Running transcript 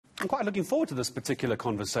I'm quite looking forward to this particular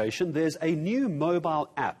conversation. There's a new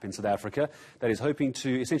mobile app in South Africa that is hoping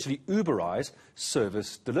to essentially uber-ise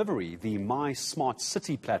service delivery. The My Smart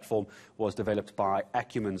City platform was developed by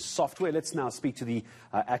Acumen Software. Let's now speak to the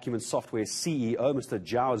Acumen Software CEO, Mr.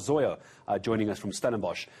 Zoio, joining us from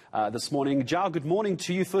Stellenbosch this morning. Joao, good morning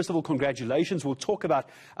to you. First of all, congratulations. We'll talk about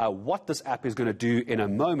what this app is going to do in a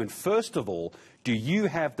moment. First of all, do you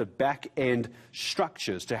have the back-end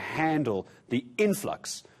structures to handle the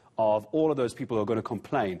influx of all of those people who are going to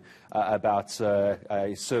complain about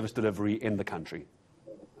service delivery in the country?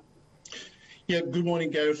 Yeah, good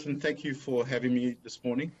morning, Gareth, and thank you for having me this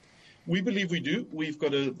morning. We believe we do. We've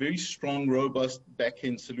got a very strong, robust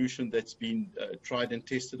back-end solution that's been tried and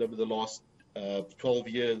tested over the last 12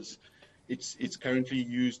 years. It's currently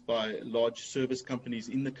used by large service companies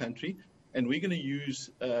in the country, and we're going to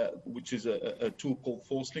use, which is a tool called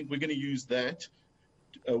ForceLink, we're going to use that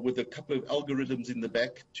with a couple of algorithms in the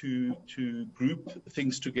back to group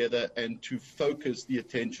things together and to focus the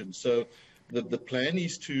attention. So the plan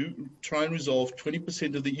is to try and resolve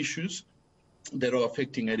 20% of the issues that are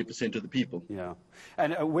affecting 80% of the people. Yeah.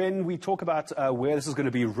 And when we talk about where this is going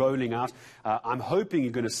to be rolling out, I'm hoping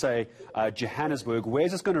you're going to say Johannesburg.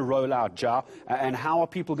 Where's this going to roll out, Joao? And how are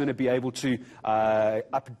people going to be able to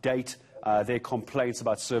update their complaints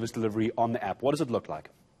about service delivery on the app? What does it look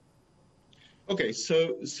like? Okay,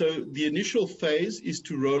 so the initial phase is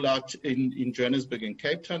to roll out in Johannesburg and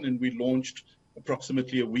Cape Town, and we launched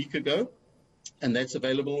approximately a week ago, and that's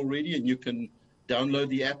available already, and you can download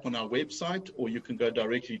the app on our website, or you can go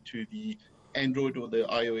directly to the Android or the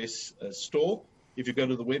iOS store. If you go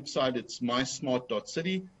to the website, it's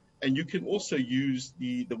mysmart.city, and you can also use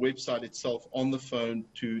the website itself on the phone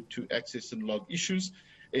to access and log issues.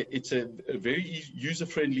 It's a very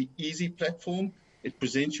user-friendly, easy platform. It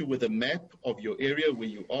presents you with a map of your area where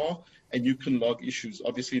you are, and you can log issues.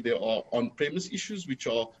 Obviously, there are on-premise issues, which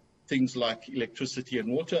are things like electricity and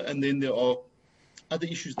water, and then there are other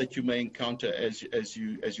issues that you may encounter as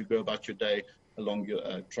you go about your day along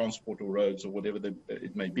your transport or roads or whatever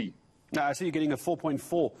it may be. Now, I see you're getting a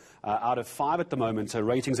 4.4 out of 5 at the moment,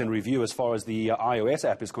 ratings and review as far as the iOS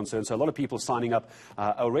app is concerned. So a lot of people signing up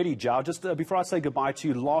already, Joao. Just before I say goodbye to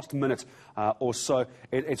you, last minute or so,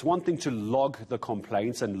 it's one thing to log the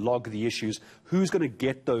complaints and log the issues. Who's going to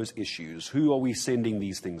get those issues? Who are we sending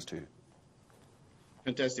these things to?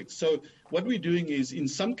 Fantastic. So what we're doing is, in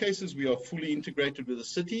some cases, we are fully integrated with the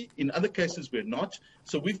city. In other cases, we're not.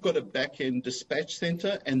 So we've got a back-end dispatch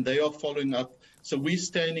center, and they are following up. So we're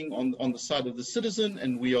standing on the side of the citizen,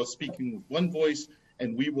 and we are speaking with one voice,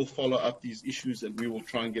 and we will follow up these issues, and we will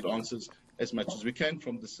try and get answers as much as we can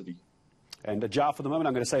from the city. And Joao, for the moment,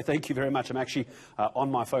 I'm going to say thank you very much. I'm actually on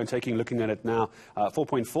my phone looking at it now.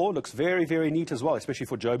 4.4 looks very, very neat as well, especially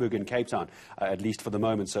for Joburg and Cape Town, at least for the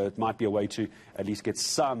moment. So it might be a way to at least get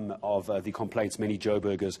some of the complaints many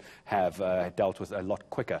Joburgers have dealt with a lot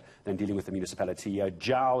quicker than dealing with the municipality.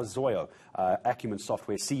 Joao Zoio, Acumen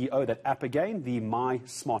Software CEO. That app again, the My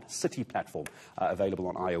Smart City platform, available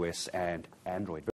on iOS and Android.